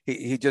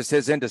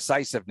his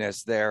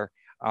indecisiveness there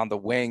on the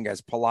wing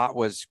as Palat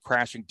was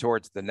crashing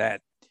towards the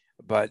net.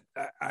 But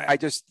I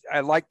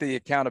like the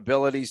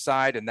accountability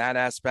side and that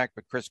aspect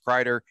with Chris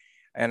Kreider.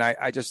 And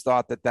I just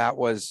thought that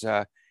was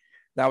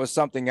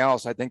something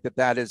else. I think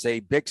that is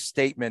a big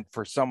statement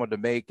for someone to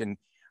make. And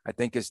I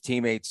think his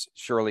teammates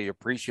surely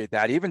appreciate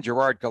that. Even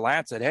Gerard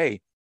Gallant said,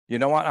 hey, you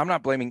know what? I'm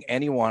not blaming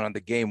anyone on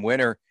the game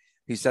winner.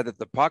 He said that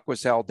the puck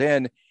was held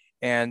in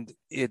and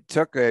it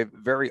took a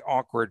very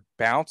awkward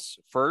bounce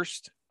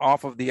first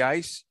off of the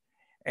ice.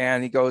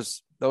 And he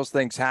goes, those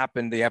things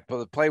happen. The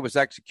play was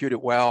executed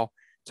well,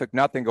 took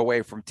nothing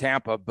away from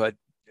Tampa, but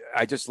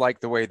I just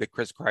like the way that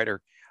Kreider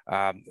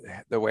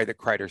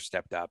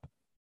stepped up.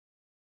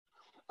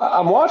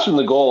 I'm watching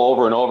the goal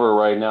over and over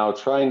right now,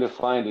 trying to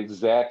find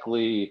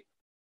exactly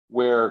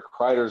where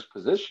Kreider's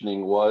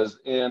positioning was.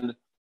 And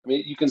I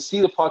mean, you can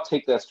see the puck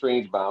take that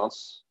strange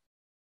bounce.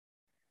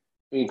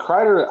 I mean,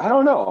 Kreider, I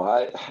don't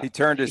know. He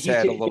turned his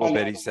head a little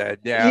bit, he said.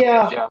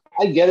 Yeah,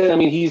 I get it. I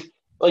mean, he's,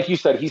 like you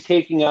said, he's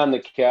taking on the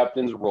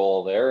captain's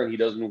role there, and he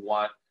doesn't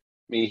want,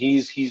 I mean,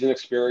 he's an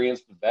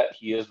experienced vet.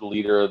 He is the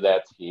leader of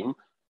that team.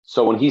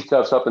 So when he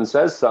steps up and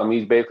says something,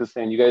 he's basically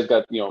saying, you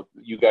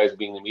guys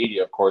being the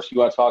media, of course, you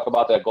want to talk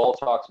about that goal,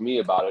 talk to me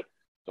about it.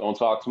 Don't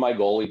talk to my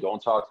goalie.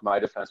 Don't talk to my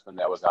defenseman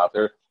that was out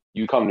there.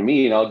 You come to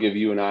me and I'll give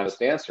you an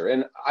honest answer.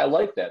 And I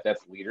like that.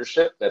 That's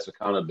leadership. That's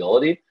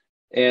accountability.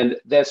 And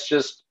that's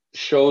just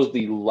shows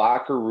the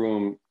locker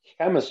room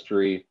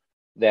chemistry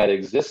that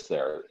exists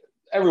there.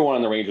 Everyone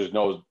on the Rangers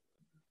knows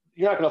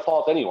you're not going to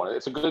fault anyone.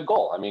 It's a good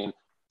goal. I mean,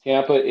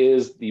 Tampa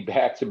is the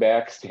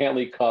back-to-back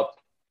Stanley Cup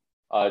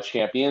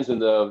champions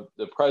and the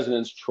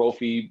President's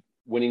Trophy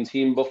winning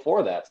team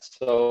before that.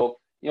 So,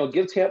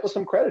 give Tampa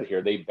some credit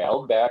here. They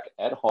battled back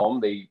at home.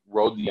 They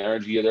rode the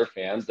energy of their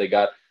fans. They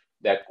got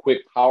that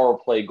quick power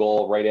play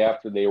goal right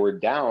after they were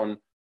down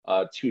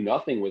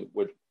 2-0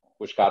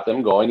 which got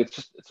them going.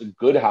 It's a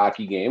good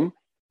hockey game.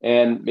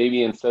 And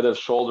maybe instead of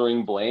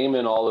shouldering blame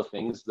and all the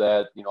things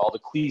that, all the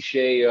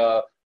cliche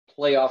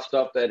playoff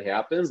stuff that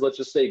happens, let's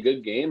just say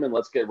good game and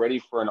let's get ready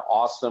for an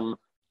awesome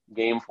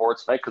game for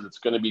tonight because it's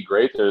going to be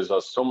great. There's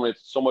so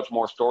much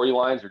more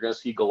storylines. You're going to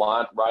see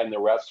Gallant riding the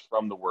refs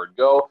from the word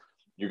go.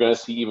 You're going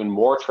to see even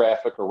more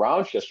traffic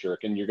around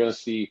Shesterkin. You're going to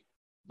see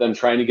them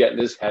trying to get in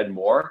his head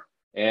more.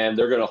 And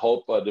they're going to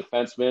hope a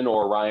defenseman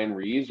or Ryan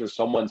Reeves or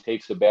someone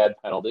takes a bad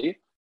penalty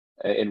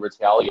in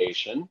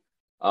retaliation.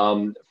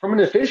 From an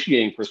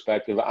officiating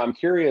perspective, I'm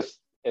curious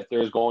if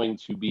there's going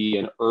to be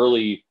an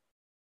early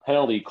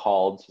penalty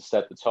called to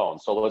set the tone.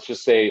 So let's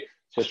just say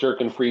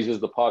Shesterkin freezes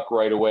the puck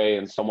right away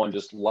and someone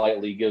just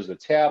lightly gives a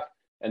tap,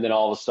 and then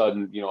all of a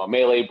sudden, a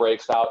melee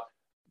breaks out.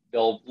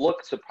 They'll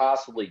look to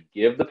possibly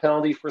give the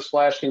penalty for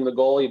slashing the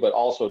goalie, but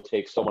also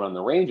take someone on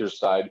the Rangers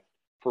side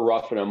for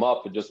roughing him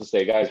up and just to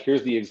say, guys,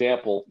 here's the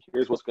example.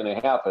 Here's what's going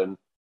to happen.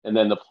 And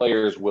then the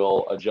players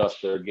will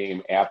adjust their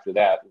game after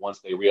that once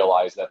they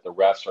realize that the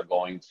refs are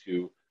going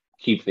to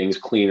keep things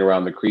clean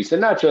around the crease.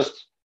 And not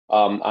just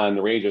on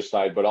the Rangers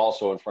side, but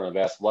also in front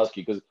of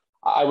Vasilevsky, because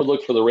I would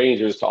look for the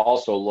Rangers to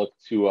also look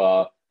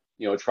to,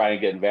 try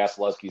and get in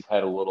Vasilevsky's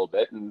head a little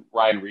bit. And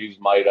Ryan Reeves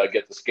might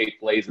get the skate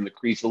blades in the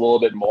crease a little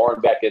bit more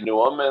and back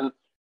into him. And,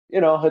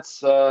 it's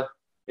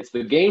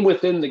the game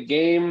within the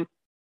game,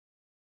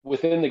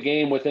 within the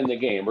game, within the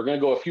game. We're going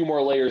to go a few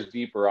more layers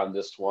deeper on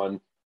this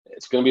one.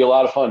 It's going to be a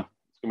lot of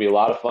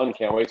fun.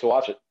 Can't wait to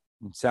watch it.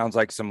 It sounds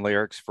like some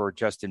lyrics for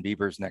Justin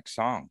Bieber's next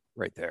song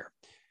right there.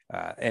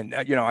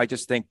 I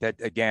just think that,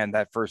 again,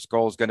 that first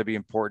goal is going to be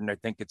important. I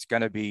think it's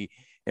going to be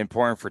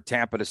important for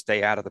Tampa to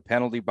stay out of the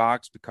penalty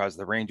box because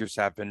the Rangers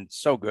have been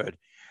so good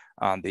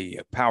on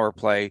the power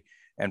play.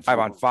 And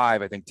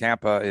 5-on-5, I think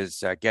Tampa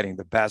is getting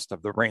the best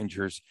of the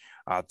Rangers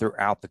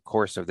throughout the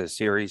course of this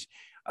series.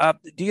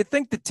 Do you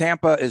think that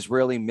Tampa is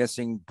really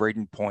missing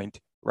Brayden Point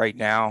right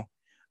now,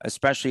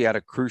 especially at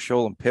a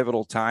crucial and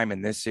pivotal time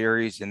in this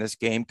series, in this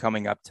game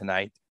coming up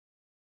tonight?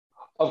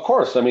 Of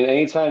course. I mean,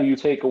 anytime you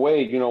take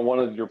away, one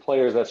of your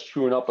players that's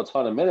chewing up a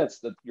ton of minutes,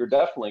 that you're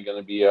definitely going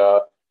to be,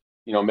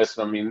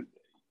 missing. I mean,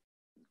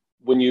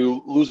 when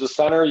you lose a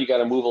center, you got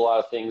to move a lot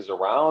of things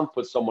around,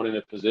 put someone in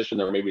a position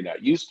they're maybe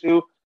not used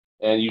to,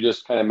 and you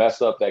just kind of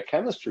mess up that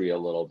chemistry a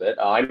little bit.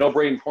 I know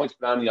Brayden Point's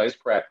been on the ice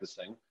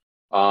practicing.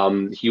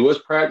 He was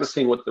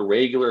practicing with the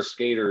regular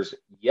skaters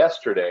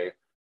yesterday,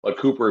 but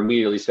Cooper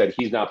immediately said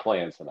he's not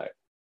playing tonight.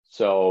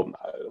 So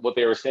what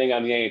they were saying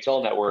on the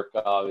NHL Network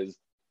is,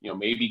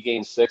 maybe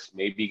game 6,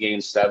 maybe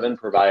game 7,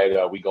 provided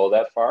we go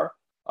that far.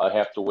 I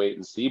have to wait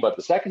and see. But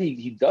the second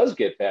he does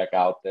get back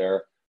out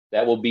there,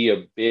 that will be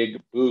a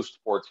big boost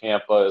for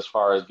Tampa as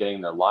far as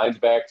getting their lines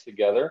back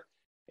together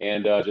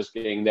and just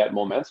getting that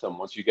momentum.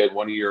 Once you get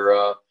one of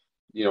your,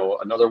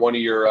 another one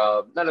of your,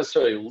 not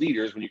necessarily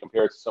leaders when you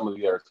compare it to some of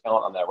the other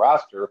talent on that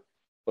roster,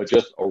 but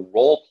just a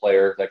role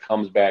player that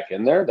comes back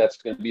in there, that's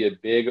going to be a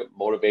big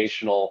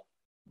motivational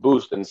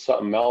boost and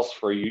something else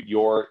for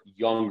your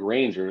young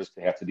Rangers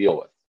to have to deal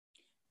with.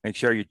 Make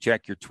sure you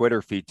check your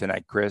Twitter feed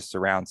tonight, Chris,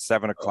 around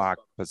 7 o'clock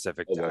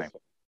Pacific time.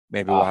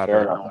 Maybe we'll have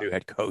our new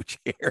head coach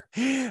here.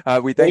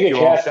 We thank you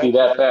all.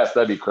 That fast,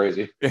 that'd be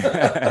crazy.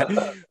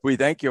 We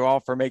thank you all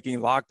for making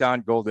Locked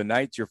On Golden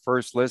Knights your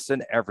first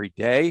listen every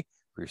day.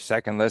 For your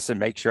second listen,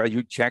 make sure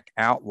you check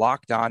out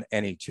Locked On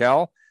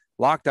NHL.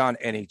 Locked On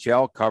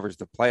NHL covers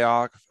the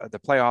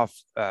playoff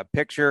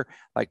picture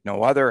like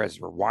no other as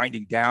we're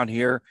winding down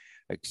here.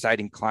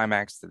 Exciting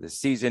climax to the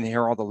season.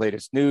 Hear all the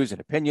latest news and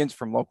opinions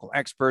from local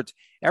experts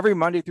every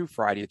Monday through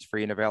Friday. It's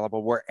free and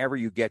available wherever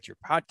you get your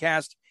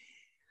podcast.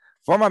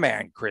 For my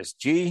man, Chris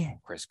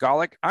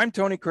Golick, I'm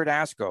Tony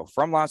Cardasco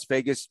from Las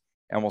Vegas,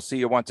 and we'll see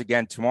you once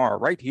again tomorrow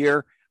right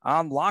here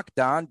on Locked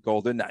On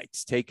Golden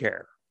Knights. Take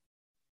care.